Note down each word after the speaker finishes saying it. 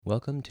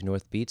Welcome to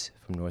North Beats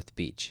from North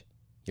Beach.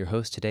 Your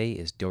host today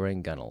is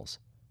Dorian Gunnels,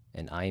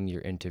 and I am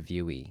your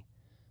interviewee.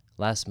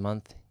 Last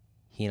month,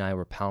 he and I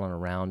were palling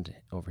around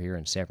over here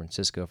in San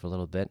Francisco for a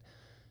little bit,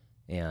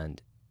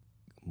 and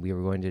we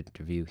were going to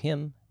interview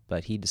him,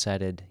 but he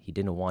decided he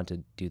didn't want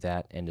to do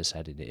that and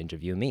decided to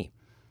interview me.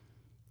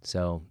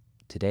 So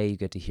today you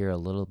get to hear a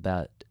little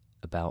bit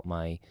about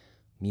my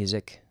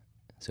music,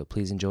 so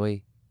please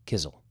enjoy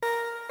Kzzl.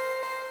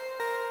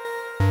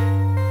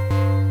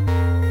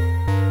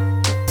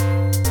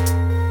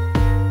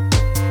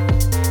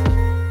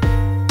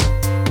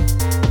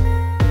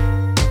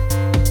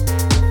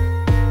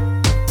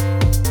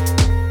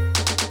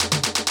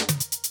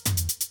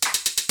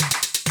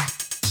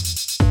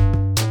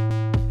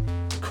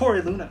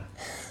 Corey Luna.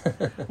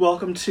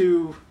 Welcome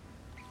to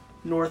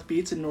North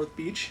Beats in North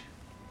Beach.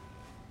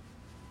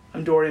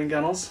 I'm Dorian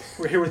Gunnels.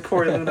 We're here with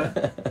Corey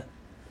Luna.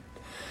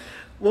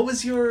 What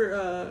was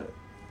your,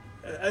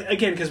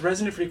 again, because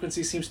resonant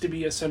frequency seems to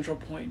be a central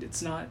point.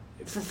 It's not,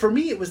 for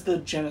me, it was the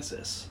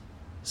genesis.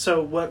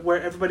 So where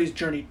everybody's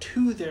journey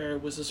to there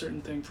was a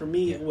certain thing. For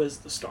me, it was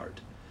the start.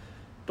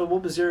 But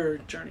what was your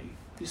journey?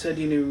 You said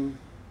you knew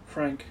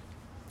Frank.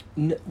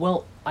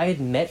 Well, I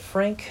had met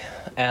Frank,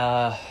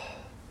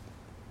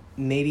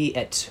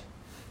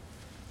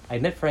 I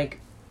met Frank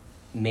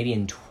maybe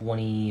in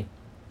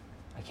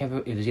I can't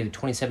remember, it was either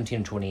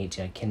 2017 or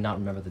 2018. I cannot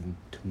remember the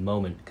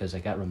moment because I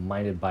got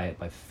reminded by it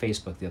by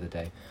Facebook the other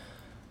day.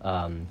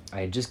 I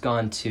had just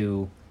gone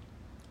to...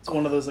 It's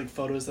one of those like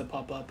photos that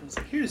pop up. It's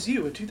like, here's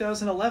you in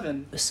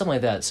 2011. Something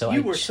like that. So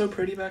you were so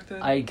pretty back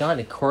then. I had gone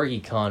to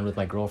CorkyCon with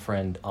my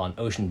girlfriend on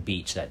Ocean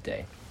Beach that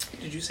day.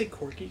 Did you say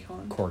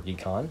CorkyCon?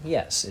 CorkyCon,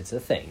 yes, it's a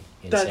thing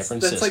in San Francisco.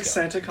 That's like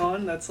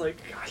SantaCon. That's like,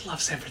 I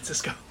love San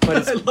Francisco.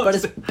 But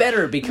it's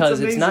better because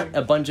it's not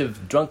a bunch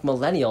of drunk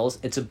millennials.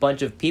 It's a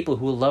bunch of people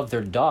who love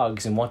their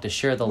dogs and want to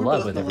share the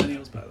love with everyone.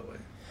 Millennials, by the way.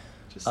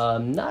 Just...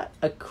 not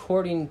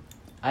according...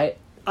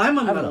 I'm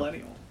a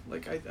millennial.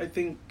 Like, I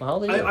think... How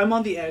old are you? I'm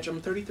on the edge.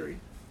 I'm 33.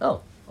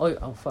 Oh,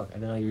 fuck. I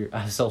didn't know you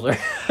were older.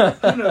 I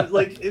don't know,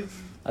 like...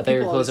 I thought you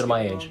were closer to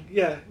my age.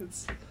 Yeah,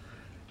 it's...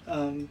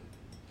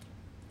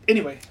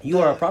 Anyway. You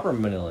are a proper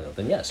millennial,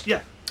 then yes.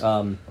 Yeah.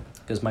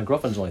 Because my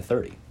girlfriend's only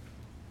 30.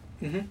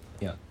 Mm-hmm.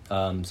 Yeah.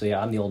 So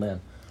yeah, I'm the old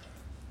man.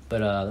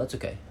 But that's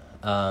okay.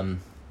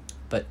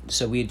 But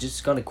so we had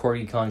just gone to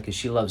CorkyCon because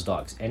she loves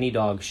dogs. Any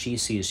dog she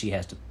sees,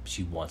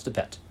 she wants to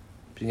pet.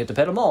 She doesn't get to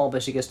pet them all,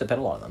 but she gets to pet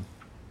a lot of them.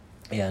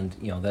 And,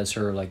 that's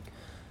her, like,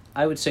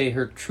 I would say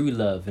her true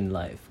love in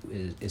life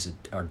is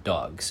our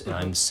dogs, and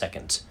I'm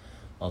second.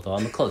 Although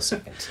I'm a close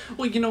second.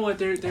 Well, you know what?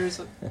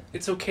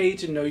 It's okay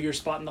to know your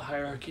spot in the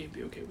hierarchy and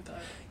be okay with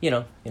that.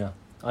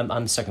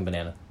 I'm second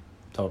banana,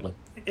 totally.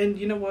 And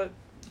you know what?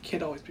 You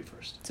can't always be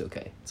first. It's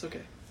okay. It's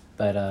okay.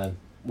 But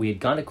we had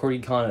gone to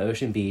CorkyCon at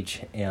Ocean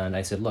Beach, and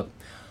I said, look,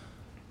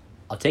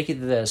 I'll take you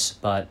to this,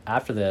 but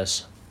after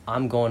this,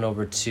 I'm going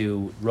over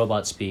to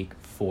Robot Speak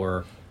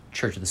for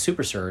Church of the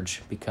Super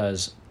Surge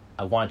because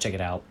I want to check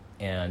it out,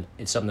 and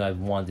it's something that I've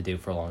wanted to do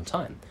for a long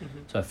time. Mm-hmm.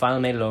 So I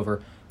finally made it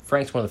over.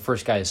 Frank's one of the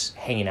first guys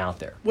hanging out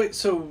there. Wait,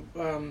 so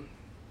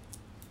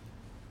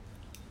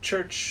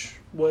church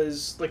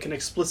was like an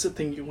explicit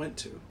thing you went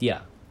to? Yeah.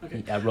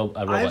 Okay. At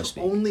Robot I've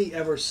Speak. only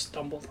ever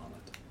stumbled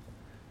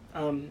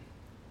on it.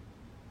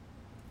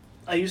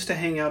 I used to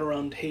hang out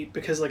around Haight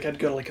because like I'd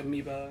go to like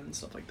Amoeba and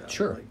stuff like that.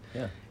 Sure. Like,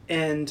 yeah.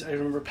 And I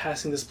remember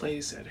passing this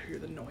place, I'd hear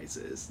the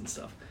noises and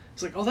stuff.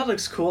 It's like, oh, that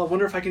looks cool. I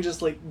wonder if I can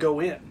just like go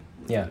in.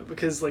 Yeah.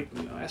 Because like,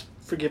 ask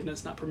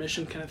forgiveness, not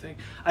permission kind of thing.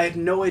 I had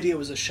no idea it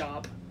was a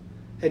shop.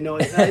 I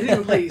didn't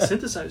even play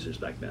synthesizers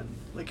back then.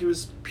 Like, it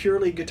was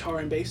purely guitar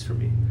and bass for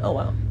me. Oh,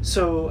 wow.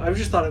 So I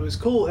just thought it was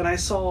cool, and I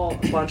saw a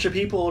bunch of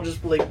people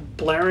just, like,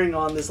 blaring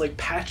on this, like,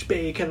 patch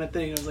bay kind of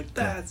thing. I was like,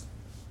 that's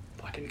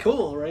fucking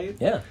cool, right?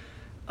 Yeah.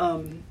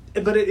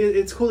 But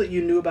it's cool that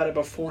you knew about it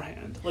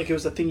beforehand. Like, it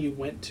was a thing you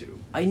went to.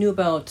 I knew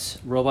about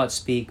Robot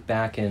Speak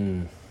back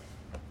in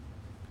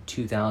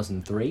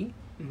 2003,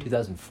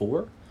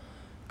 2004.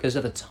 Because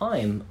at the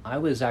time, I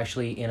was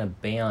actually in a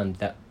band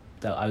that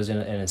I was in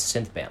a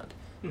synth band.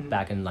 Mm-hmm.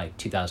 Back in like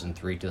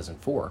 2003,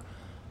 2004,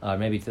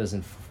 maybe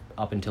 2000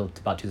 up until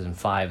about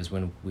 2005 is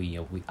when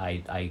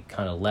I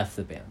kind of left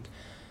the band,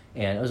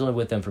 and I was only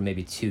with them for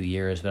maybe 2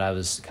 years, but I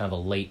was kind of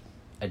a late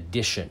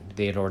addition.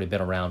 They had already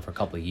been around for a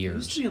couple of years. You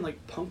used to be in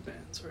like punk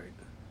bands, right?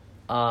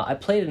 I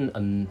played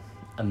in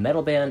a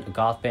metal band, a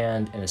goth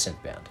band, and a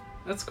synth band.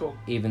 That's cool.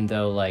 Even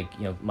though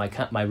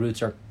my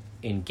roots are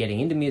in getting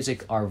into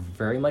music are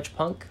very much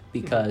punk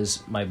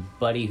because my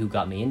buddy who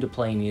got me into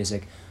playing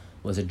music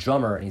was a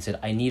drummer, and he said,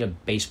 I need a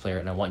bass player,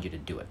 and I want you to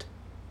do it.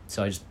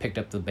 So I just picked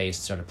up the bass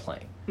and started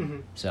playing. Mm-hmm.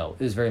 So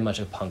it was very much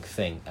a punk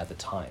thing at the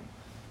time,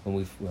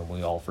 when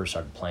we all first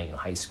started playing in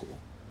high school.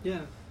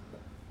 Yeah.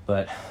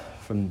 But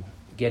from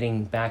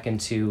getting back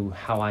into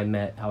how I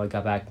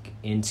got back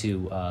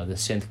into the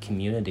synth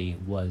community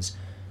was,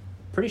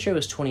 pretty sure it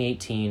was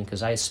 2018,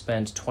 because I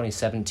spent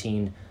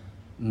 2017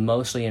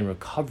 mostly in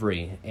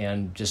recovery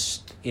and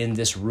just in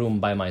this room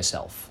by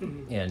myself.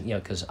 Mm-hmm. And,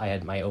 because I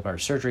had my open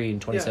heart surgery in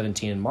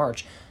 2017 in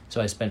March,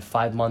 So I spent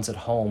 5 months at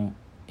home,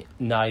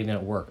 not even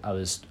at work. I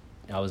was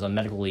on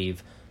medical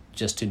leave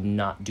just to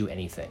not do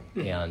anything.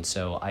 And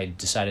so I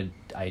decided,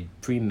 I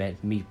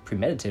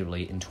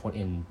premeditatedly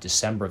in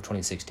December of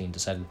 2016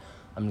 decided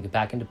I'm going to get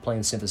back into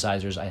playing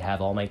synthesizers. I have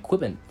all my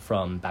equipment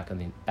from back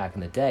in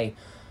the day.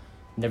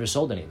 Never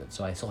sold any of it,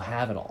 so I still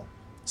have it all.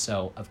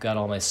 So I've got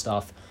all my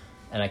stuff,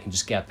 and I can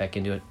just get back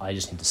into it. I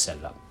just need to set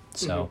it up.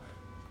 So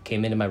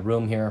came into my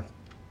room here,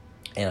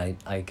 and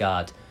I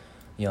got,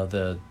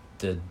 the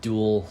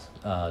dual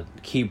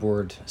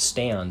keyboard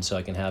stand, so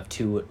I can have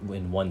two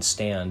in one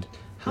stand.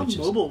 How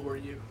mobile were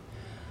you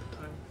at the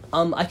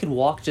time? I could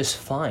walk just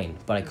fine,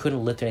 but I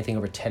couldn't lift anything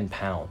over 10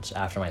 pounds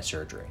after my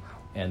surgery.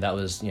 And that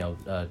was,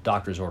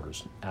 doctor's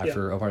orders.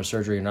 After my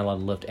surgery, you're not allowed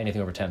to lift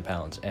anything over 10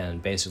 pounds.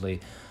 And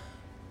basically,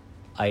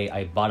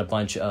 I bought a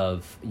bunch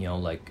of,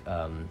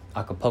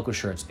 Acapulco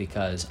shirts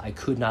because I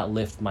could not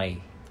lift my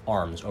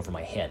arms over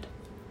my head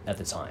at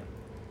the time.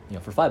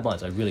 For 5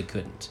 months, I really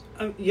couldn't.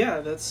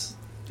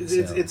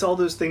 It's all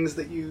those things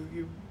that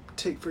you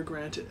take for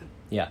granted.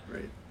 Yeah.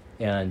 Right.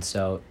 And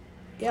so,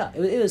 yeah,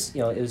 it was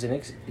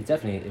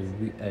definitely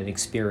an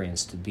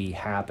experience to be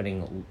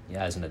happening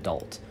as an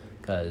adult,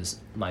 because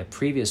my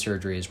previous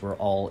surgeries were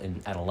all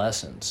in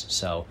adolescence,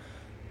 so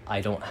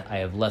I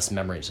have less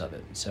memories of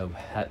it. So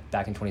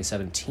back in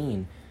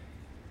 2017,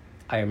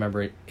 I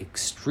remember it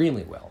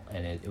extremely well,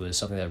 and it was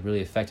something that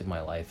really affected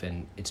my life.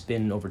 And it's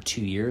been over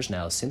 2 years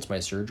now since my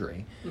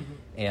surgery,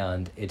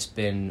 and it's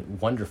been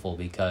wonderful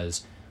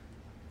because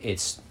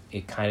it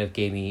was kind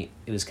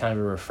of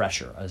a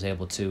refresher. I was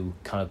able to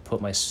kind of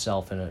put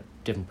myself in a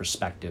different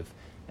perspective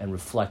and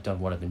reflect on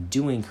what I've been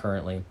doing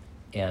currently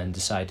and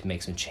decide to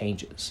make some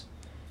changes.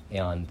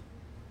 And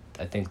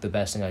I think the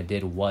best thing I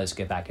did was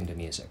get back into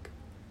music.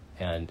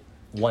 And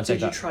once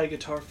Did you try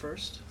guitar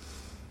first?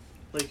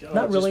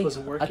 Not really. Just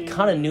wasn't working? I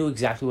kind of knew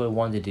exactly what I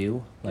wanted to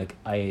do. Like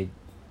I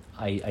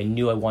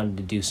knew I wanted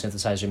to do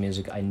synthesizer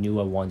music. I knew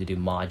I wanted to do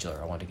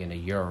modular. I wanted to get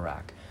into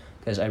Eurorack,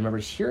 because I remember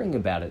hearing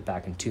about it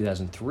back in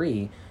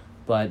 2003,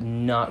 but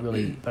not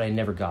really. But I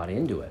never got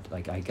into it.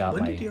 Like I got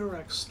when my. When did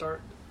Eurorack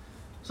start?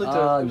 It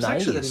was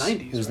actually the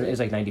 90s. It was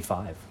like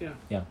 95.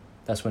 Yeah.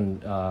 That's when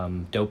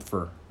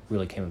Dopefer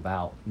really came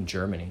about in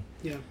Germany.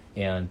 Yeah.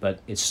 But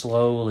it's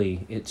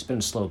been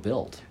a slow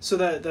build. So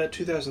that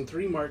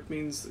 2003 mark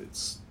means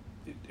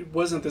it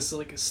wasn't this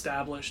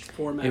established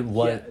format. It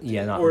was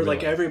yet, not or really.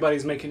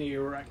 Everybody's making a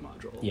Eurorack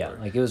module. Yeah,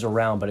 it was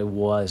around, but it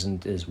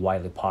wasn't as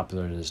widely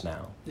popular as it is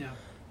now. Yeah.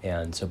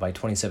 And so by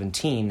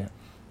 2017,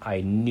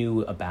 I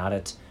knew about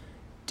it.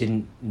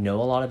 Didn't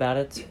know a lot about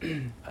it.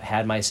 I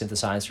had my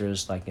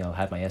synthesizers,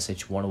 had my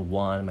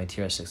SH-101, my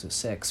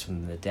TR-606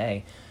 from the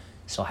day.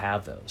 Still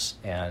have those,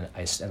 and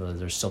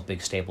there's still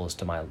big staples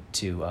to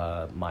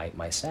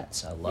my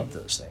sets. I love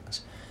those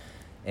things.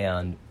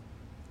 And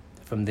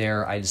from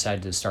there, I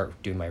decided to start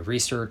doing my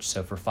research.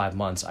 So for 5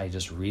 months, I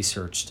just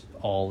researched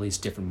all these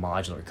different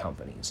modular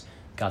companies.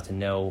 Got to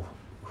know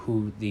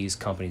who these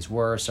companies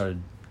were.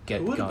 Started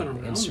getting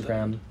on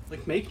Instagram.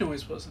 Then? Make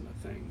Noise wasn't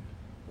a thing,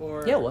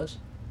 or yeah, it was.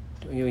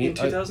 In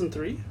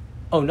 2003?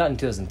 Oh, not in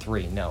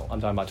 2003. No, I'm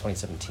talking about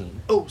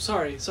 2017. Oh,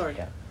 sorry.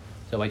 Yeah.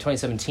 So by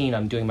 2017,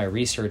 I'm doing my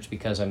research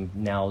because I'm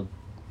now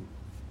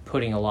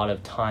putting a lot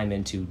of time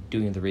into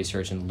doing the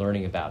research and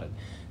learning about it,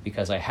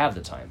 because I have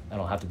the time. I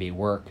don't have to be at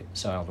work,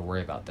 so I don't have to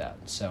worry about that.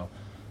 So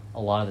a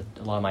lot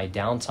of my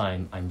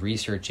downtime, I'm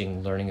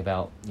researching, learning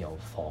about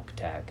folk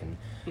tech and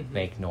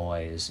Make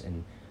Noise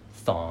and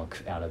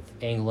Thonk out of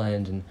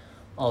England and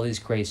all these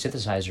great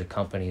synthesizer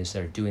companies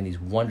that are doing these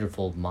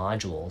wonderful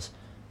modules,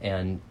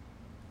 and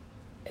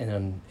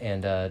then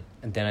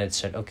I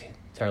said, okay.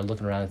 Started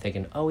looking around and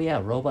thinking, oh yeah,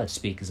 Robot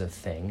Speak is a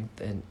thing,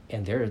 and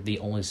they're the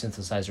only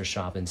synthesizer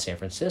shop in San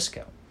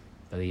Francisco.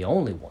 They're the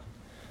only one.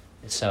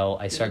 So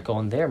I started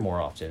going there more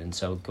often, and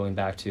so going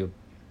back to,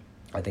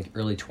 I think,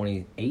 early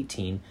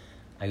 2018,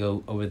 I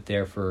go over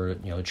there for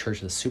Church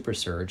of the Super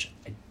Surge.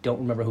 I don't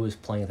remember who was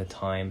playing at the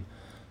time.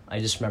 I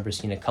just remember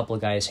seeing a couple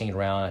of guys hanging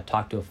around. I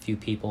talked to a few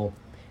people,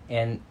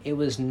 and it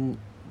wasn't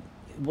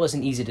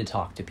easy to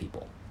talk to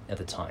people at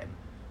the time.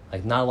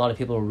 Not a lot of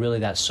people were really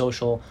that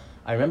social.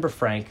 I remember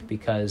Frank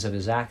because of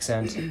his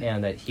accent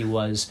and that he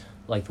was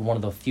one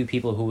of the few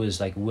people who was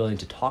willing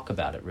to talk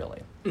about it,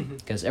 really,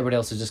 because everybody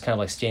else is just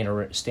kind of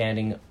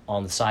standing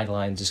on the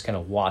sidelines, just kind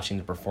of watching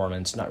the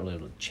performance, not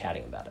really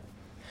chatting about it.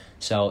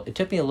 So it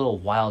took me a little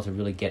while to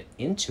really get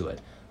into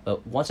it,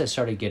 but once I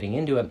started getting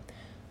into it,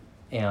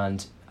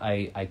 and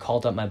I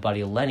called up my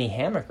buddy Lenny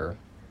Hammaker,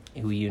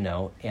 who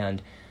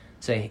and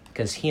say,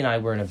 because he and I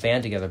were in a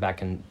band together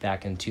back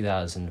in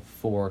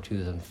 2004,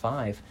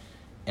 2005.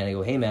 And I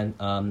go, hey man,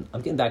 I'm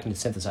getting back into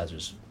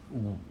synthesizers.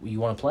 You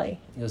want to play?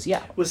 He goes,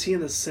 yeah. Was he in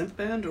the synth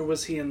band, or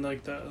was he in the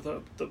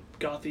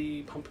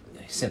gothy pump?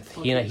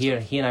 Synth. He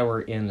and I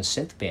were in a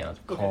synth band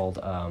called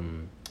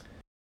in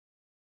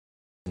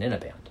a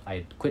band. I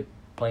had quit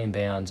playing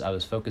bands. I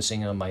was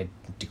focusing on my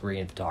degree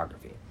in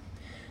photography,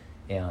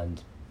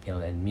 and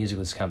and music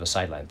was kind of a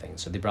sideline thing.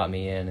 So they brought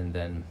me in, and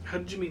then. How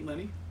did you meet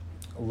Lenny?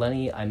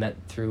 Lenny, I met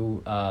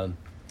through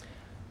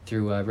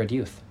Red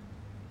Youth.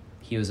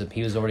 He was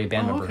already a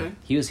band member. Okay.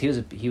 He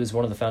was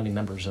one of the founding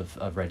members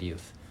of Red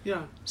Youth.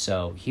 Yeah.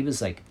 So he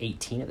was like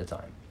 18 at the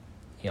time,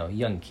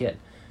 young kid.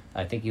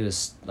 I think he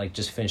was like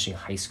just finishing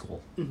high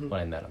school when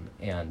I met him,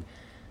 and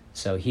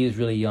so he was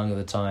really young at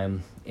the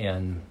time,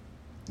 and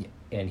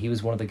he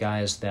was one of the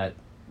guys that,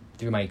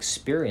 through my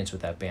experience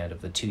with that band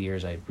of the 2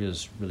 years I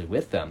was really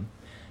with them,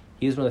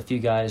 he was one of the few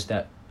guys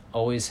that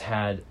always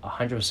had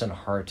 100%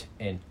 heart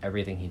in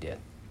everything he did,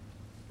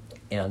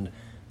 and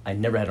I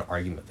never had an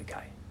argument with the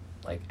guy.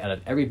 Like, out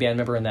of every band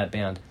member in that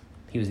band,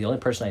 he was the only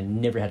person I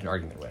never had an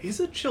argument with.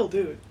 He's a chill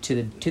dude.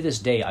 To this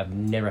day, I've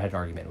never had an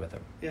argument with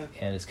him. Yeah.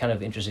 And it's kind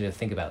of interesting to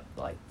think about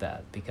like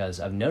that,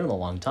 because I've known him a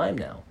long time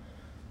now.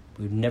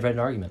 We've never had an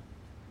argument,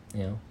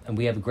 and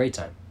we have a great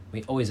time.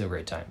 We always have a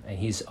great time, and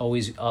he's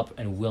always up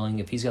and willing.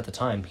 If he's got the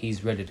time,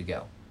 he's ready to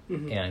go,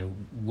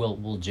 and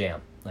we'll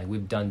jam. Like,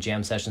 we've done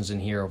jam sessions in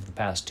here over the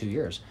past 2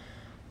 years,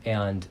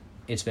 and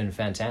it's been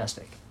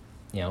fantastic.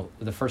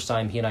 The first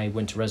time he and I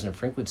went to Resonant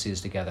Frequencies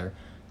together,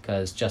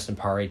 because Justin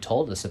Parry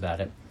told us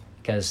about it,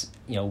 because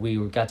we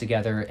got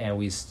together and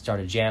we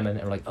started jamming,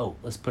 and we're like, oh,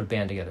 let's put a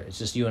band together. It's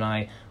just you and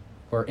I.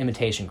 We're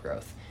Imitation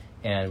Growth,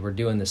 and we're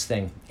doing this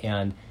thing.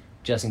 And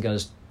Justin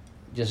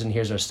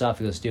hears our stuff.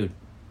 He goes, dude,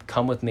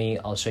 come with me.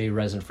 I'll show you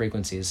Resonant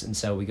Frequencies. And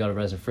so we go to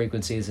Resonant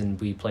Frequencies and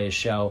we play a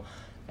show,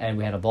 and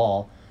we had a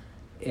ball.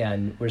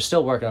 And we're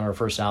still working on our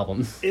first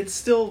album. It's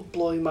still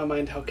blowing my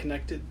mind how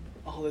connected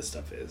all this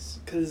stuff is,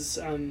 because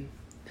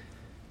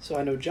so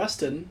I know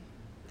Justin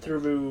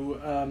through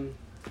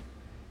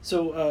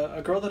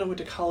a girl that I went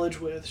to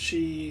college with.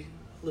 She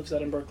lives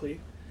out in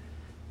Berkeley,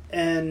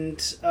 and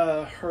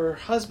her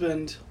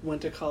husband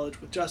went to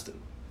college with Justin.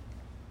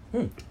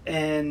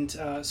 And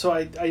so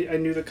I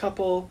knew the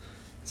couple.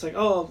 It's like,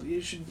 oh,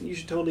 you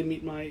should totally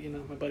meet my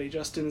my buddy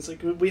Justin. It's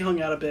like, we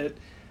hung out a bit.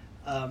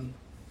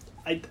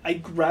 I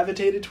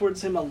gravitated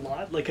towards him a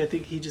lot. Like, I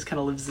think he just kind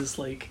of lives this,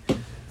 like,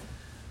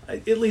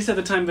 at least at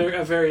the time,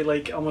 a very,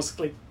 like, almost,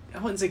 like, I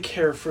wouldn't say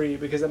carefree,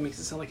 because that makes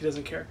it sound like he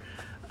doesn't care.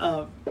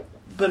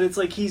 But it's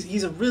like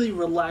he's a really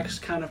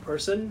relaxed kind of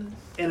person,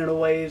 and in a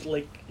way,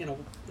 like, in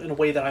a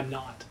way that I'm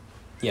not.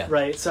 Yeah.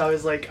 Right? So I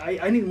was like,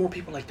 I need more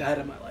people like that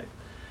in my life.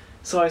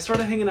 So I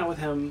started hanging out with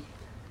him,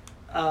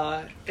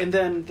 and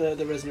then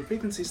the Resonant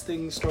Frequencies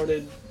thing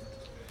started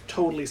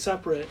totally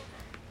separate,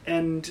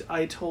 and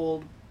I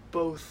told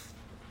both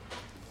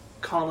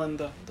Colin,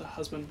 the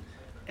husband,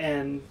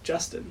 and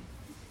Justin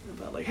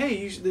about, like,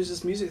 hey, there's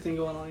this music thing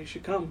going on, you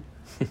should come.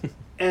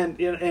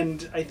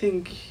 and I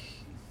think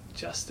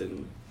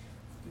Justin,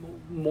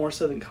 more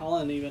so than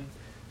Colin even,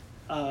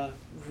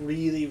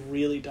 really,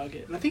 really dug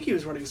it. And I think he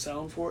was running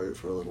sound for it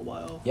for a little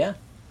while. Yeah.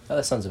 Oh,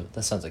 that sounds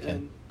like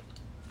him.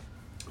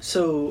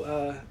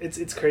 So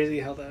it's crazy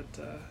how that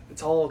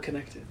it's all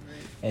connected,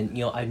 right?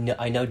 And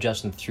I know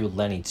Justin through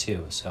Lenny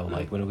too. So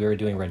like when we were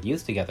doing Red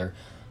Youth together,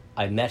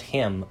 I met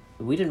him.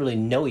 We didn't really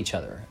know each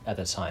other at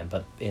the time,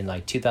 but in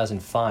like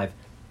 2005,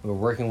 we were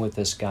working with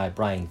this guy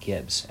Brian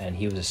Gibbs, and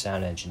he was a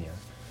sound engineer,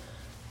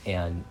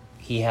 and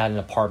he had an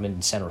apartment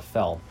in Santa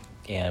Fe,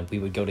 and we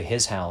would go to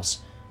his house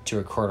to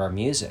record our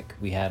music.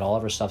 We had all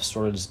of our stuff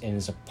stored in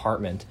his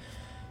apartment,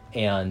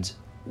 and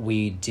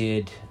we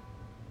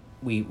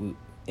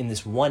in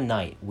this one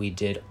night, we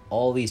did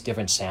all these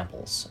different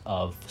samples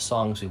of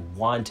songs we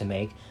wanted to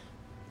make,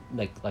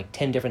 like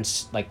 10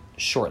 different, like,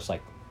 shorts,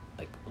 like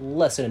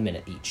less than a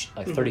minute each,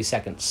 like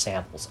 30-second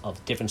samples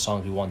of different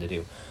songs we wanted to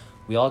do.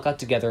 We all got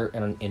together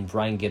in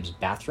Brian Gibbs'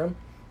 bathroom,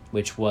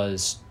 which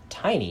was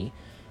tiny,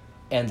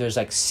 and there's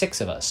like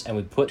 6 of us, and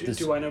we put this...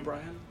 Do I know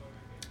Brian?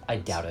 I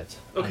doubt it.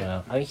 Okay. I don't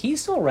know. I mean,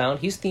 he's still around.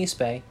 He's in the East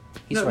Bay.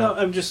 No,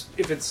 I'm just,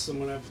 if it's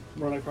someone I've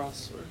run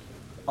across, or...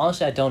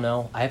 Honestly, I don't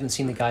know. I haven't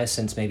seen the guy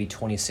since maybe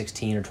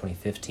 2016 or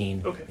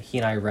 2015. Okay. He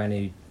and I ran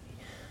a...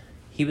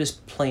 He was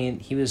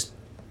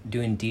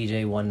doing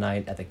DJ one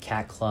night at the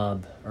Cat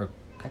Club or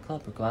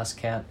Glass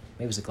Cat.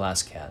 Maybe it was a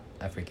Glass Cat.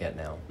 I forget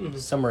now.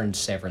 Somewhere in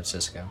San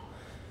Francisco.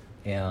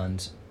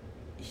 And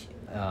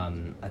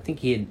I think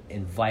he had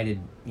invited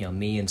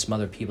me and some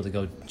other people to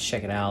go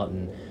check it out.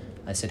 And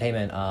I said, hey,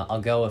 man,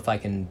 I'll go if I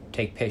can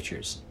take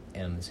pictures.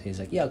 And he's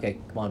like, yeah, okay,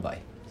 come on by.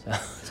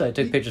 So I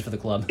took pictures for the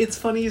club. It's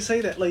funny you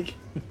say that. Like,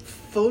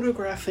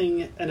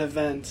 photographing an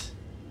event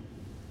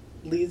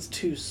leads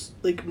to,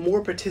 like,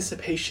 more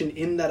participation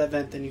in that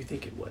event than you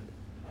think it would.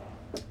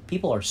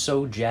 People are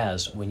so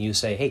jazzed when you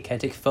say, hey, can I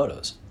take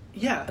photos?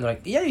 Yeah. And they're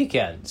like, yeah, you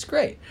can. It's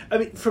great. I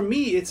mean, for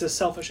me, it's a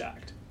selfish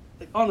act.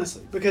 Like,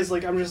 honestly. Because,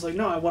 like, I'm just like,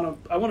 no, I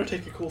want to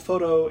take a cool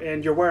photo,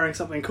 and you're wearing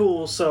something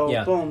cool,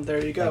 so boom,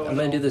 there you go. Like, I'm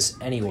going to do this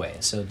anyway,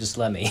 so just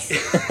let me.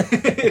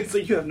 It's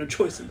like, you have no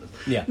choice in this.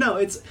 Yeah. No,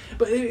 it's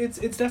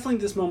definitely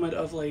this moment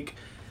of, like,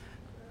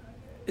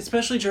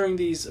 especially during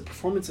these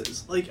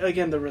performances, like,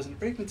 again, the Resonant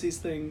Frequencies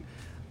thing,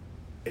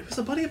 it was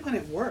a buddy of mine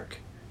at work.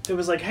 It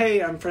was like,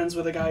 hey, I'm friends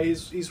with a guy,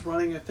 he's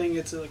running a thing,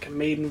 it's like a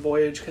maiden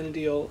voyage kind of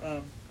deal,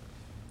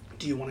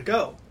 do you want to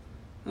go?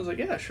 I was like,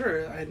 yeah,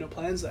 sure. I had no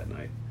plans that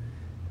night.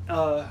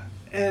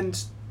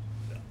 And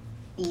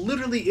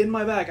literally in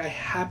my bag, I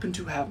happened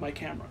to have my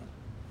camera.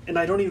 And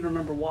I don't even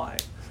remember why.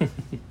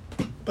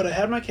 But I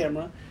had my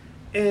camera,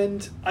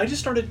 and I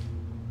just started,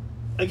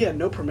 again,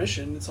 no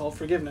permission, it's all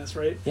forgiveness,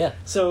 right? Yeah.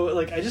 So,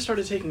 like, I just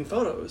started taking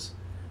photos,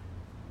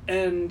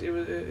 and it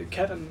was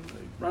Kevin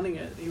running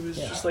it. He was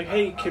just like,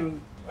 hey,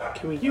 can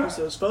we use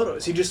those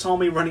photos? He just saw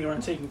me running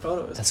around taking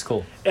photos. That's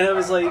cool. And I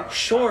was like,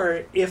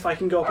 sure, if I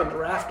can go up in the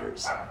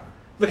rafters.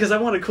 Because I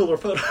wanted cooler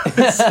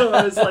photos. So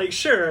I was like,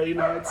 sure,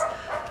 it's,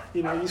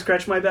 you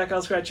scratch my back,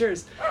 I'll scratch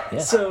yours. Yeah.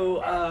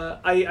 So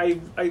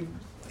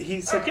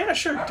he said, yeah,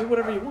 sure, do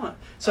whatever you want.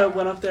 So I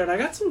went up there and I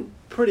got some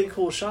pretty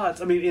cool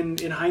shots. I mean,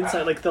 in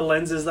hindsight, like the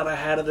lenses that I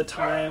had at the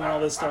time and all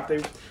this stuff,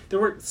 they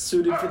weren't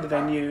suited for the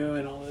venue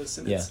and all this.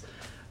 And it's,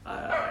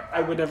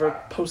 I would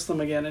never post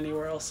them again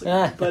anywhere else.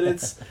 But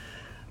it's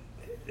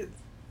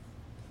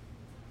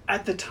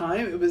at the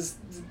time, it was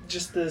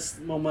just this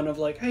moment of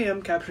like, hey,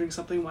 I'm capturing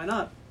something, why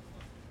not?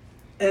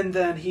 And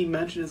then he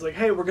mentioned, it's like,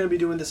 hey, we're going to be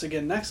doing this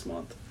again next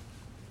month.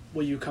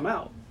 Will you come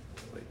out?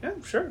 Like, yeah,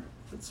 sure.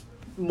 It's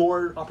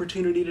more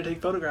opportunity to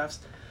take photographs.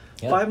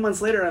 Yep. 5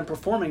 months later, I'm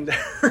performing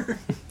there.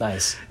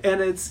 Nice.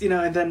 And it's,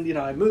 and then,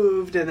 I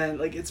moved, and then,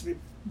 like, it's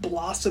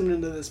blossomed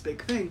into this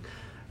big thing.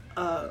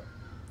 And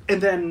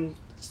then,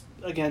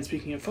 again,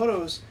 speaking of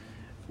photos,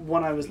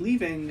 when I was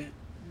leaving,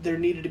 there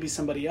needed to be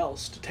somebody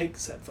else to take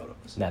said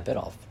photos. Matt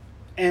Bidoff.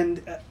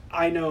 And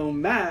I know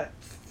Matt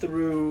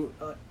through...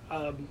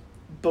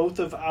 both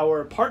of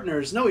our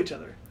partners know each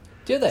other.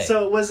 Do they?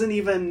 So it wasn't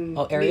even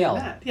Ariel. me and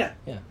Matt. Yeah.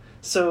 Yeah.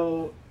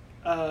 So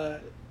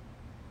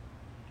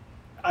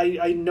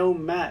I know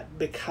Matt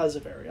because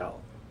of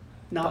Ariel.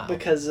 Not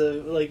because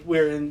of, like, we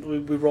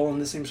roll in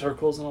the same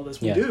circles and all this.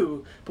 We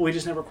do, but we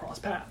just never cross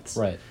paths.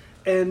 Right.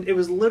 And it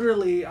was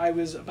literally, I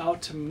was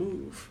about to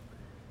move.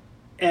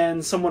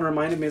 And someone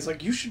reminded me, it's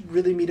like, you should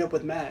really meet up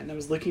with Matt. And I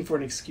was looking for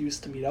an excuse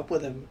to meet up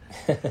with him.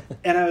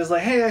 And I was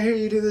like, hey, I hear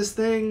you do this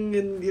thing.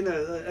 And,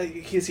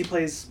 because he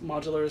plays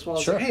modular as well. I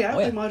was like, hey, I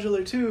play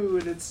modular too.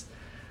 And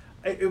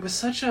it was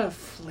such a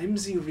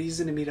flimsy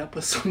reason to meet up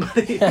with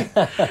somebody.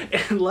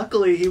 And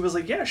luckily he was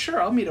like, yeah, sure,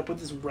 I'll meet up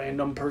with this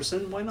random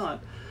person. Why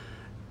not?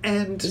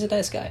 And he's a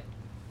nice guy.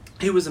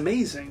 He was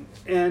amazing.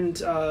 And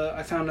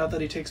I found out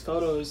that he takes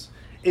photos.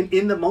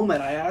 In the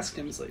moment, I asked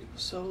him, it's like,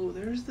 so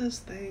there's this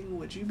thing,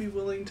 would you be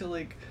willing to,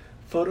 like,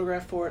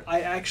 photograph for it?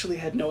 I actually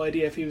had no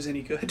idea if he was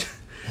any good.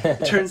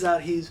 It turns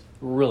out he's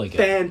really good.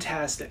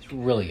 Fantastic.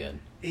 Really good.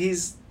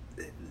 He's...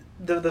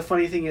 The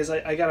funny thing is,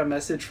 I got a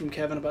message from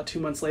Kevin about 2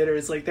 months later.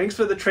 It's like, thanks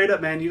for the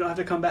trade-up, man. You don't have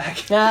to come back.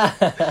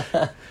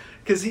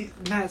 Because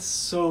Matt's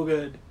so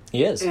good.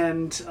 He is.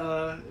 And...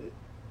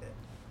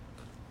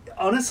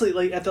 honestly,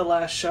 like, at the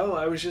last show,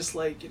 I was just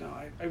like,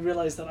 I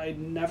realized that I'd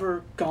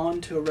never gone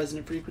to a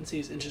Resonant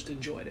Frequencies and just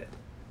enjoyed it.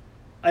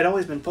 I'd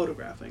always been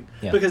photographing.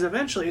 Yeah. Because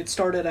eventually it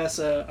started as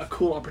a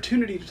cool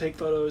opportunity to take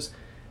photos,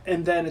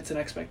 and then it's an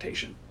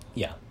expectation.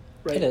 Yeah.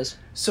 Right? It is.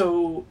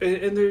 So,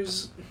 and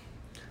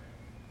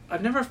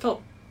I've never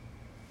felt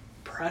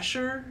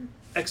pressure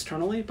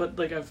externally, but,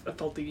 like, I've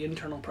felt the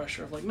internal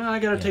pressure of, like, I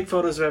gotta take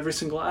photos of every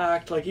single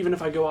act. Like, even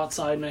if I go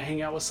outside and I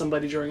hang out with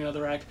somebody during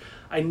another act,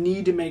 I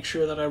need to make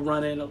sure that I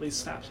run in, at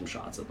least snap some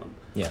shots of them.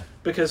 Yeah.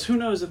 Because who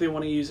knows if they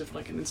want to use it for,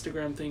 like, an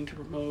Instagram thing to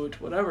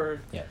promote,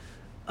 whatever. Yeah.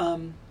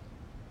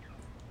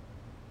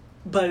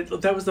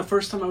 But that was the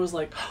first time I was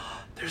like,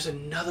 oh, there's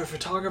another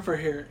photographer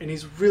here, and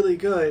he's really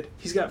good.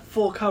 He's got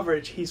full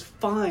coverage. He's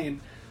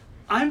fine.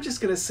 I'm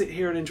just going to sit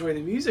here and enjoy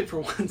the music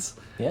for once.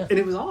 Yeah. And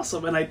it was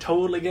awesome. And I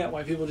totally get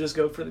why people just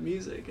go for the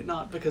music and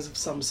not because of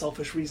some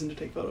selfish reason to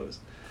take photos.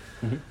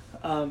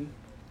 Mm-hmm.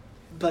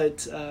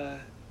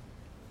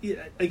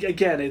 Yeah,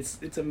 again,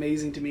 it's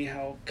amazing to me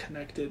how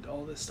connected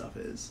all this stuff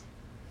is.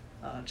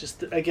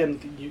 Just,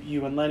 again,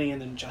 you and Lenny,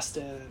 and then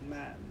Justin and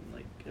Matt, and,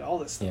 like, all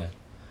this stuff. Yeah.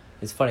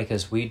 It's funny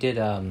because we did,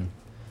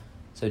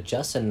 so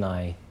Justin,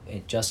 Lenny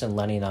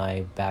and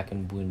I, back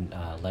when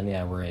Lenny and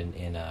I were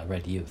in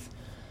Red Youth,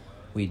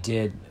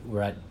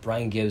 we're at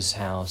Brian Gibbs'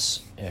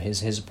 house,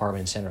 his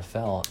apartment in Santa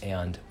Fe,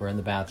 and we're in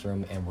the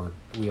bathroom, and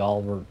we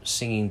all were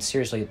singing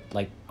seriously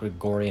like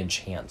Gregorian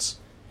chants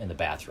in the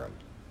bathroom.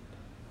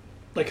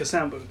 Like a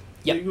sound booth.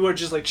 Yeah. You were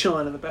just, like,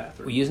 chilling in the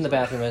bathroom. We're using the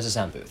bathroom as a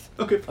sound booth.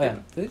 Okay. Oh, yeah.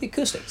 The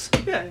acoustics.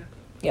 Yeah.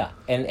 Yeah,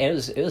 and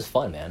it was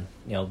fun, man.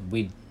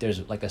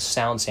 There's like a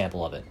sound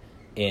sample of it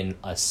in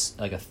a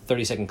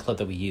 30-second clip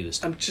that we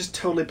used. I'm just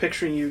totally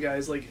picturing you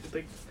guys like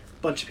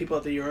bunch of people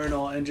at the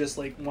urinal, and just,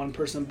 like, one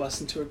person busts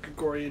into a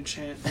Gregorian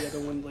chant, the other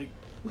one like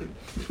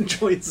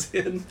joins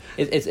in.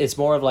 It's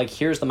more of like,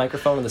 here's the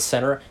microphone in the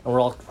center, and we're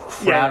all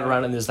crowded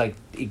around in this, like,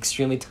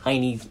 extremely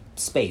tiny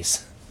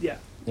space. Yeah.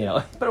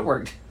 But it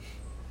worked.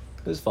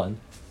 It was fun.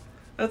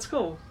 That's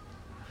cool.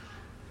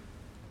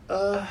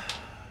 Do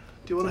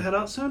you want to head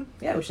out soon?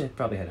 Yeah, we should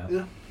probably head out.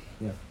 Yeah.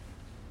 Yeah.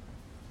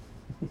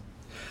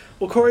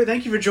 Well, Corey,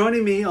 thank you for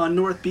joining me on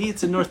North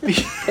Beats and North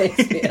Beach.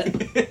 Thanks,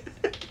 man.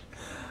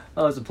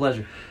 Oh, it's a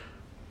pleasure.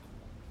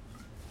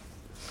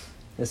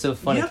 It's so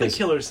funny. You have a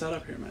killer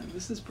setup here, man.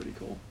 This is pretty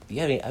cool.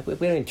 Yeah, we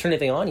haven't even turned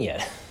anything on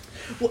yet.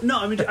 Well, no,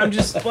 I mean,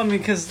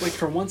 because, like,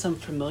 for once I'm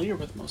familiar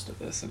with most of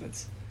this, and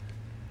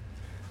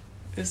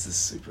this is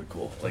super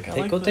cool. Like,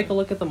 Take a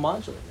look at the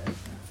modular, man.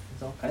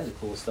 There's all kinds of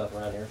cool stuff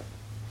around here.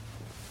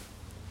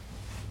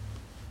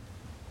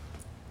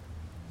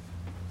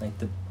 Like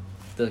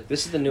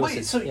this is the newest.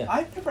 Wait, so yeah.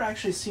 I've never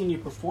actually seen you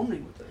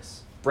performing with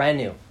this. Brand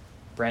new.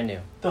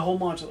 The whole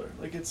modular,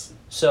 like it's.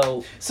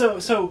 So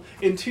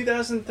in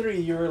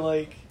 2003 you were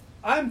like,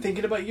 I'm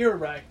thinking about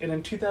Eurorack, and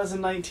in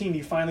 2019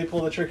 you finally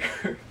pull the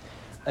trigger.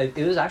 it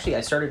was actually,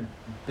 I started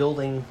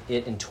building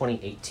it in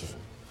 2018,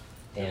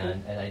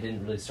 and I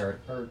didn't really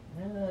start. I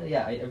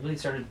really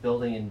started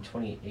building in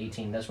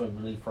 2018. That's when I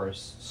really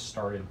first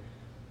started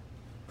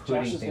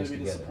putting Josh is things gonna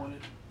be together.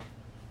 disappointed.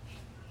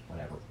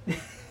 Whatever.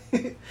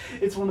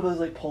 It's one of those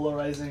like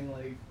polarizing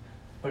like.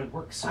 But it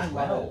works so I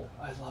well. love it.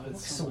 I love it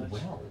works so much.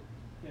 well.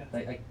 Yeah.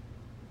 Like,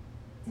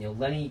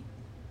 Lenny.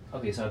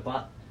 Okay, so I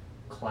bought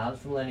Cloud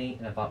from Lenny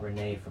and I bought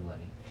Renee from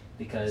Lenny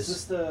because. Is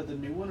this the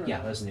new one? Or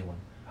yeah, that's the new one.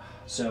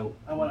 So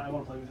I want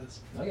to play with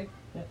this. Okay.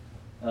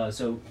 Yeah.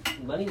 So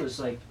Lenny was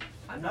like,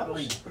 I'm not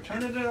really. We're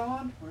turning it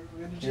on. We're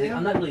gonna He's like, jam.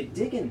 I'm not really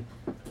digging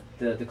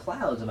the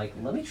Clouds. I'm like,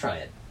 let me try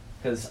it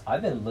because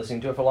I've been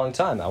listening to it for a long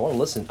time. I want to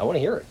listen. I want to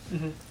hear it.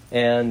 Mm-hmm.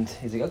 And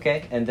he's like,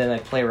 okay. And then I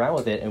play around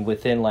with it, and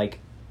within like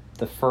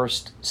the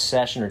first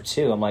session or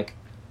two, I'm like,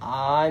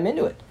 I'm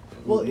into it.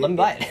 Well, let me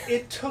buy it.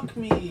 It took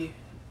me,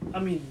 I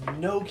mean,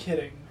 no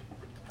kidding,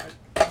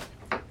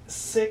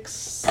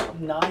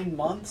 6-9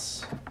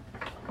 months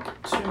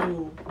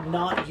to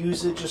not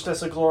use it just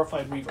as a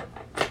glorified reverb.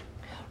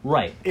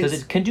 Right, because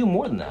it can do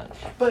more than that.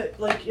 But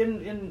like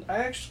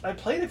I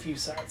played a few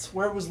sets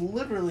where it was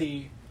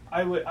literally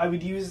I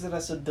would use it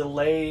as a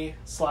delay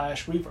 /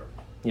 reverb.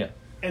 Yeah.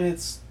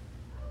 And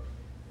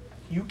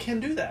you can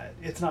do that.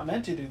 It's not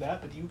meant to do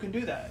that, but you can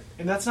do that.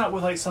 And that's not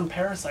with like some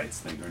Parasites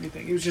thing or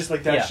anything. It was just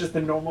like that's just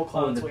the normal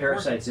Clouds. Oh, and the way of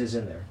working. Parasites is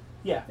in there.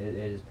 Yeah. It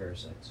is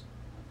Parasites.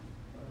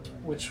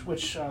 Which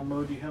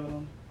mode do you have it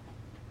on?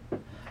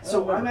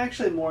 So I'm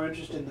actually more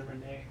interested in the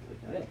Renee.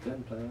 Yeah, go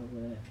and play with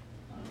Renee.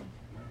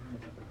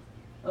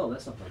 Oh,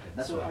 that's not plugged in.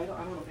 That's so right. I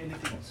don't know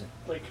anything. Let's see.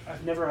 Like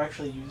I've never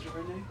actually used a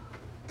Renee.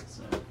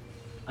 So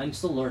I'm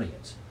still learning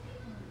it.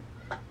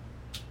 There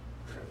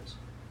it is.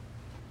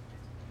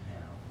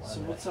 Now, So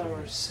why what's not hear our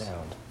your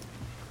sound?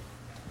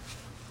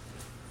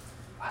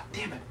 ah,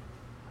 damn it!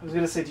 I was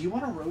gonna say, do you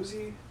want a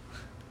Rosie?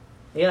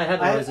 Yeah, I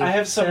have. I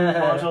have some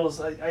modules.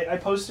 I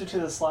posted to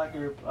the Slack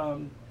group.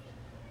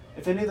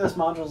 If any of those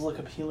modules look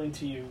appealing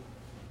to you,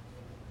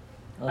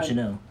 I'll let you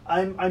know.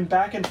 I'm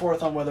back and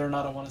forth on whether or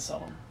not I want to sell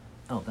them.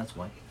 Oh, that's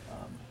why.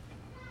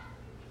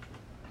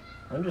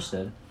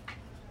 Understood.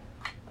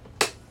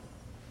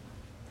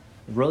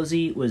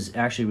 Rosie was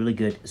actually really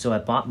good. So I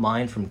bought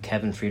mine from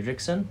Kevin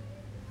Friedrichsen.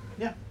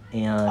 Yeah.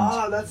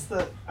 And that's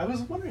the. I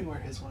was wondering where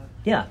his went.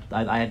 yeah,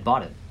 I had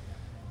bought it.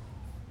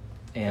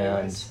 And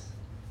Anyways,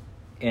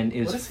 and it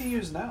was. what does he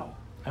use now?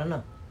 I don't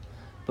know,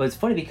 but it's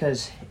funny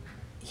because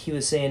he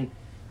was saying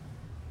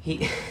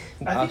he.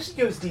 I think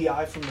he goes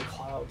DI from the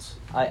Clouds.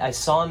 I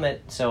saw him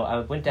so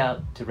I went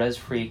out to Res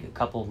Freak a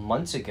couple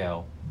months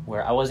ago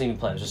where I wasn't even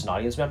playing, I was just an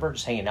audience member,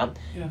 just hanging out.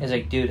 Yeah. He's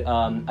like, dude,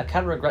 I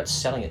kind of regret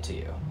selling it to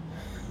you.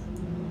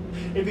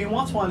 If he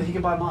wants one, he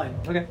can buy mine.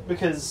 Okay.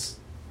 Because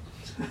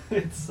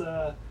it's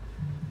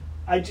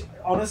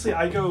honestly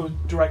I go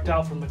direct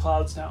out from the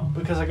Clouds now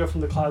because I go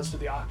from the Clouds to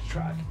the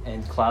Octatrack.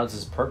 And Clouds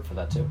is perk for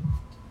that too.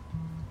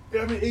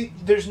 I mean,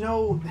 there's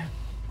no.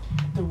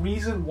 The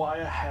reason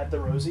why I had the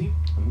Rosie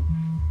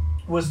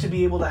was to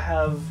be able to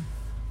have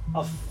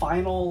a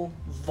final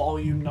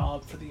volume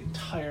knob for the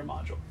entire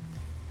module.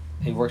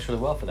 It works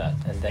really well for that.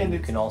 And then you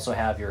can also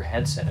have your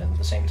headset in at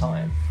the same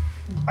time.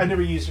 I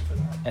never used it for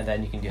that. And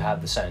then you can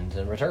have the sends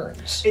and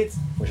returns.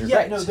 Which is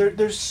yeah, great. no,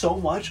 there's so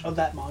much of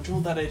that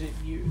module that I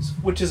didn't use,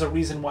 which is a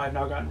reason why I've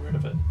now gotten rid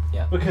of it.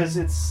 Yeah. Because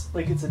it's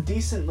a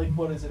decent, like,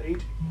 what is it,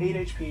 8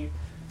 HP,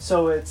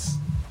 so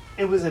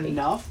it was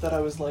enough that I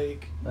was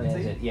like... Oh, yeah,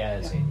 that's it. Yeah,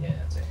 that's it. Yeah,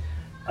 that's it.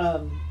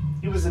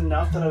 It was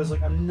enough that I was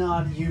like, I'm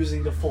not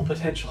using the full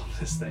potential of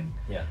this thing.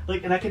 Yeah.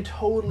 Like, and I can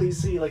totally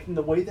see, like, in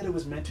the way that it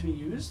was meant to be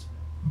used,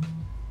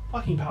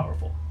 fucking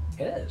powerful.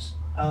 It is.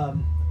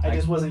 I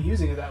just wasn't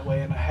using it that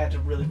way, and I had to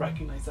really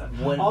recognize that.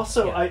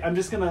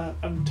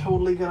 I'm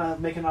totally gonna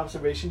make an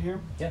observation here.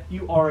 Yeah.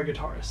 You are a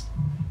guitarist.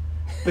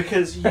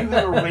 Because you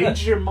have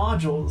arranged your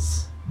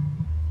modules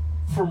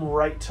from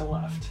right to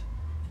left.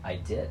 I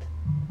did.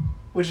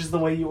 Which is the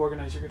way you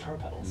organize your guitar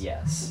pedals.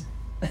 Yes.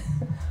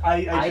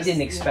 I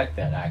didn't expect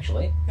that,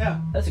 actually. Yeah.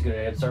 That's a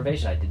good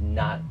observation. I didn't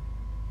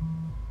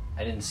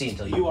see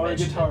until you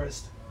mentioned are a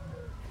guitarist.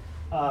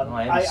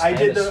 I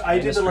did the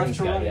left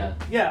to guy, right.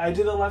 Yeah, I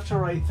did the left to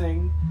right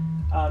thing.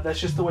 That's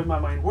just the way my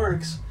mind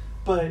works.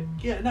 But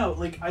yeah, no,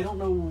 like I don't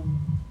know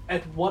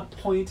at what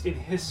point in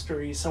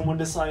history someone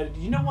decided,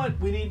 you know what,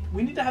 we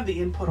need to have the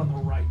input on the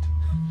right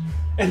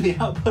and the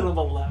output on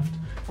the left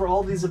for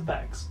all these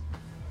effects.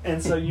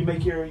 And so you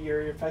make your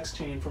effects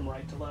chain from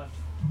right to left.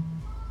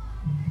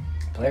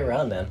 Play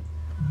around, man.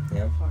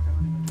 Yeah. Fuck, I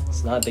don't even know.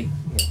 It's not a big.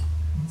 Yeah.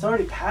 It's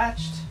already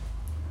patched.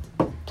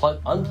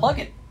 Unplug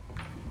it.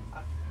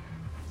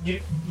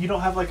 You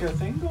don't have like a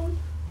thing going?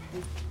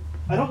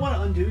 I don't want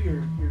to undo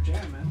your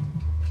jam, man.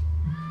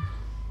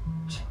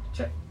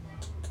 Check.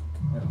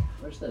 Oh,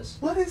 where's this?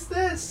 What is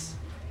this?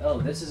 Oh,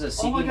 this is a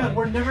CD Oh my god, mic.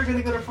 we're never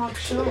gonna go to Frank's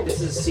show.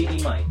 This is a CD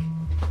mic.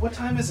 What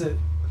time is it?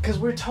 Because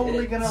we're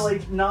totally gonna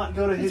like not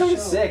go to his It's only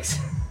show. 6.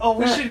 Oh,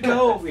 we should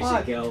go. We Fuck.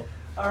 should go.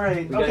 All right.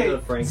 We gotta Okay. go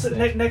to Frank's so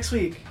today. next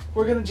week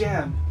we're gonna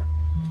jam.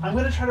 I'm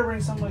gonna try to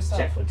bring some of my stuff.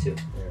 Check 1, 2.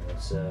 There,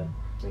 let's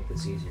make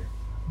this easier.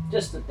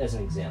 Just as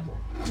an example.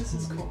 This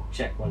is cool.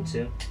 Check 1,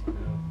 2.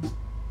 No.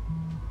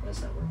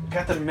 That's not working.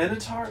 Got the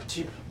Minotaur.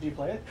 Do you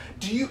play it?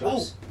 Do you?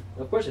 Yes.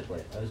 Of course I play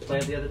it. I was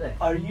playing it the other day.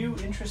 Are you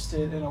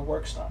interested in a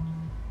work stop?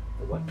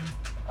 The what?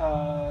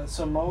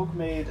 So Moog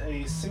made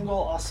a single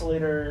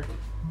oscillator.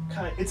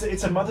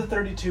 It's a Mother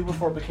 32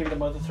 before it became the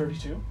Mother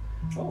 32.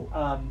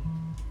 Oh.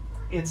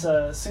 It's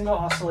a single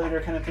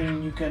oscillator kind of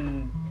thing. You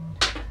can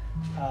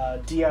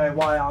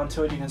DIY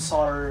onto it. You can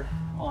solder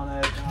on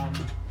it.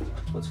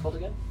 What's it called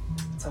again?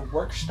 It's a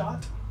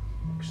Werkstatt.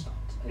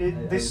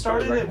 Werkstatt. They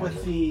started it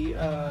with the.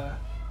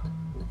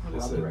 What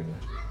is Not the it? regular.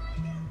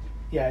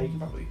 Yeah, you can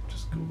probably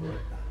just Google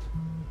it.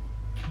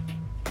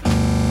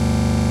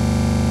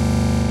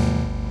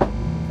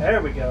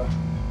 There we go.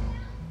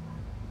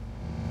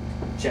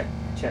 Check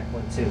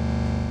 1, 2.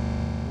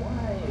 Why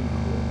are you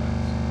doing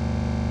that?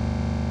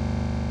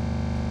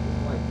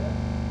 Didn't like that.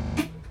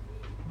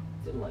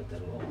 Didn't like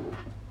that at all.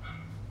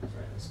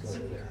 Alright, let's go over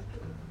there.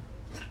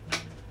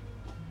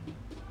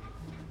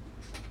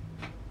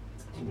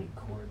 Too many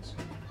chords.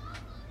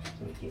 Too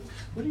many keys.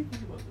 What do you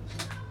think about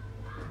this?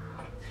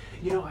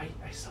 You know, I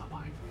stopped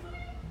buying from them.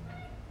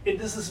 And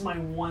this is my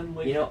one.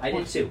 Like, You know, I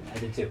did too.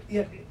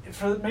 Yeah,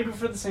 maybe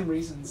for the same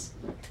reasons.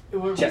 It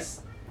was, Check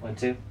 1,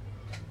 2.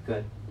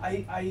 Good.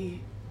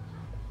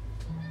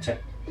 Check.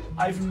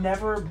 I've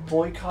never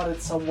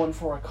boycotted someone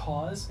for a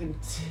cause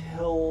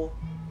until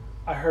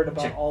I heard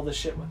about Check. all the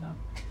shit with them.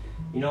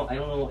 You know, I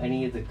don't know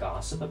any of the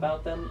gossip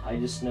about them. I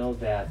just know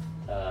that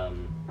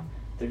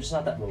they're just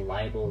not that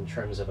reliable in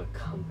terms of a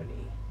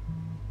company.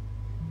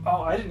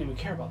 Oh, I didn't even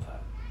care about that.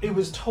 It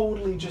was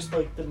totally just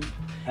like I it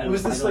don't-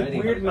 was I this don't know like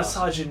anything weird about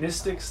gossip.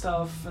 misogynistic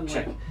stuff and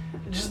Check. like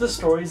just the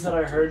stories that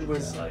I heard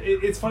was.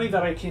 It's funny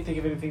that I can't think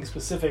of anything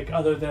specific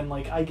other than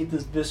like I get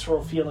this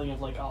visceral feeling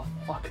of like, oh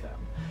fuck them.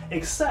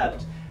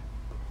 Except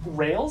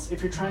Rails,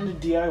 if you're trying to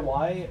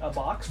DIY a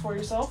box for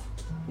yourself,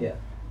 Yeah.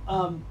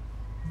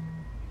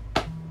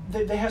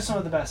 they have some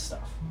of the best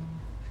stuff.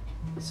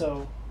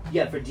 So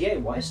Yeah, for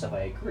DIY stuff,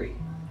 I agree.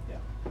 yeah.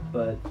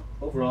 But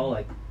overall,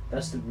 like,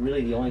 that's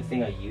really the only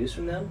thing I use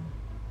from them.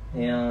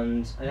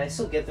 And I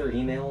still get their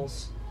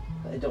emails.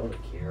 I don't really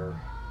care.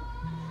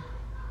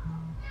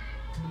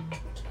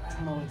 I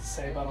don't know what to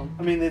say about them.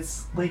 I mean,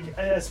 it's like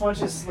as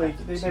much as like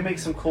they make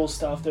some cool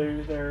stuff.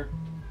 They're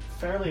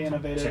fairly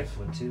innovative. Check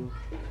 1, 2.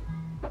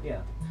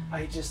 Yeah.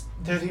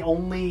 They're the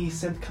only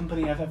synth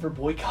company I've ever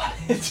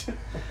boycotted,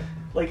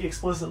 like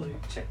explicitly.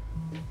 Check.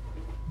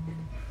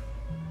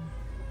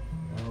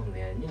 Oh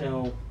man, you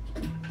know,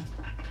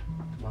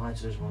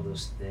 modular's one of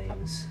those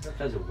things.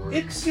 Sometimes it works.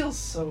 It feels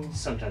so.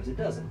 Sometimes it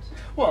doesn't.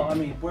 Well, I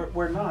mean,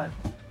 we're not.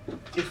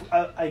 If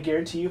I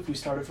guarantee you, if we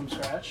started from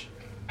scratch,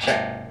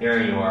 Check.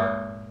 There you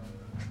are.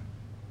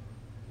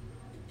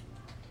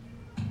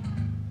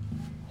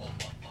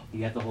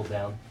 You have to hold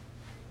down.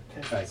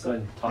 okay. Alright, go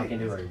ahead and talk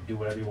into it or do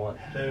whatever you want.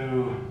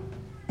 Hello.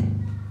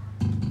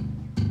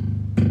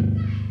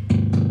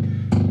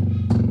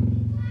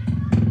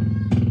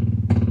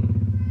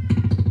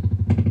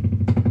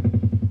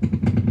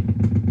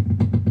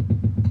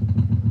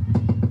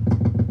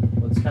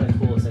 What's kind of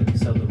cool is like,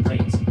 so the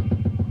rate,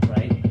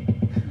 right?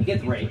 You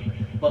get the rate,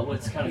 but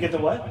what's kind You of get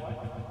the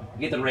what?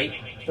 You get the rate.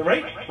 The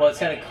rate? What's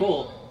kind of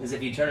cool is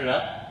if you turn it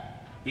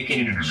up, you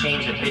can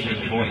change the pitch of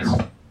your voice.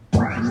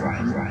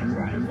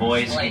 Your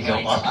voice can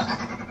go up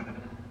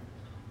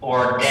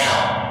or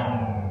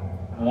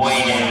down, way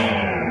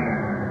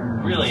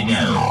down, really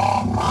down.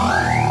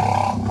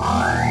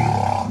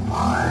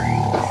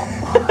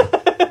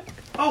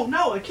 Oh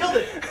no! I killed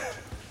it.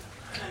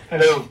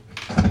 Hello.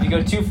 If you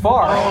go too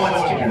far,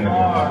 That's too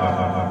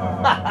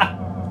far.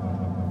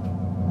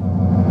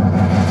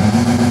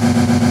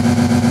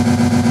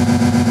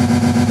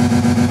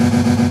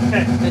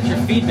 Okay. that's your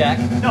feedback.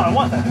 No, I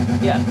want that.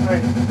 Yeah. All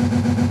right.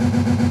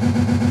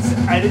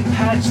 I didn't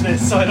patch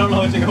this, so I don't know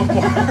what to go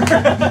for.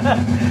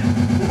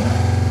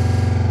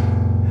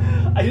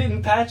 I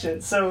didn't patch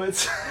it, so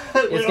it's.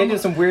 It's gonna do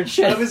some weird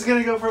shit. I was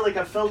gonna go for like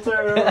a filter.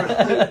 Or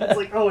it's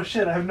like, oh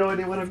shit, I have no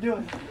idea what I'm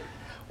doing.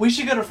 We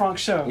should go to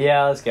Frank's show.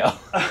 Yeah, let's go.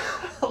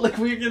 Like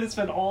we're gonna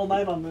spend all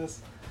night on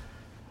this.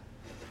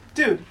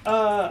 Dude,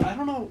 I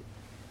don't know.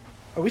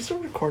 Are we still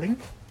recording?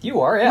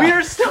 You are, yeah. We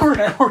are still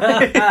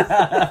recording.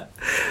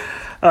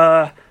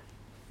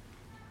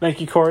 Thank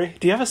you, Corey.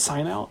 Do you have a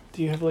sign out?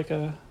 Do you have like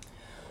a?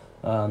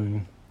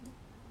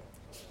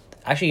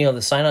 Actually, you know,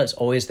 the sign out is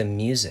always the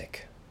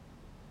music.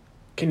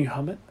 Can you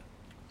hum it?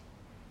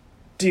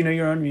 Do you know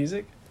your own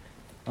music?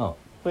 Oh.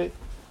 Wait.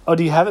 Oh,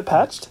 do you have it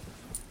patched?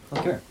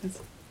 Okay.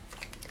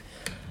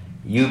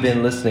 You've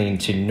been listening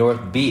to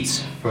North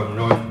Beats from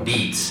North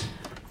Beats.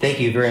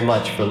 Thank you very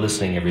much for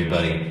listening,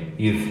 everybody.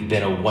 You've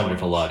been a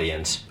wonderful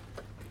audience.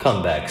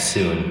 Come back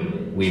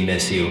soon. We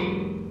miss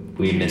you.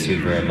 We miss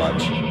you very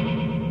much.